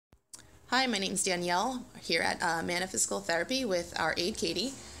Hi, my name is Danielle here at Mana Physical Therapy with our aide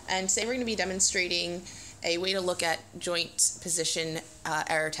Katie, and today we're going to be demonstrating a way to look at joint position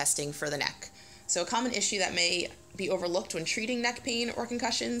error testing for the neck. So a common issue that may be overlooked when treating neck pain or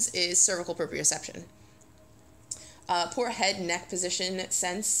concussions is cervical proprioception. Poor head-neck position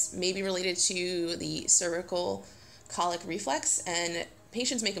sense may be related to the cervical colic reflex, and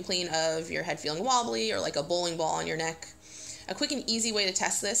patients may complain of your head feeling wobbly or like a bowling ball on your neck. A quick and easy way to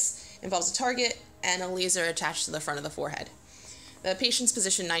test this involves a target and a laser attached to the front of the forehead. The patient's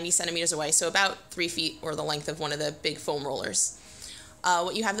positioned 90 centimeters away, so about 3 feet or the length of one of the big foam rollers.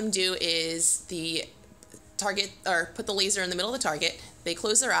 What you have them do is put the laser in the middle of the target. They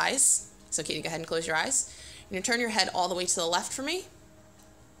close their eyes. So Katie, go ahead and close your eyes. You're going to turn your head all the way to the left for me,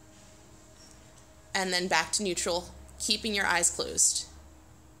 and then back to neutral, keeping your eyes closed.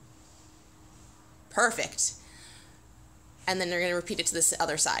 Perfect. And then you're going to repeat it to this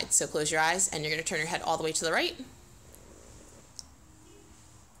other side. So close your eyes, and you're going to turn your head all the way to the right,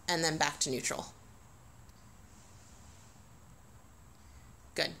 and then back to neutral.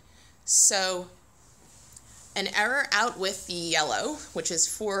 Good. So an error out with the yellow, which is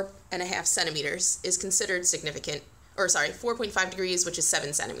 4.5 centimeters, is considered significant. Or sorry, 4.5 degrees, which is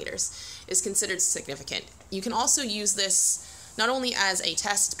 7 centimeters, is considered significant. You can also use this not only as a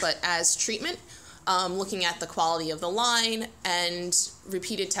test, but as treatment. Looking at the quality of the line, and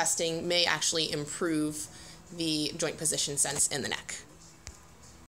repeated testing may actually improve the joint position sense in the neck.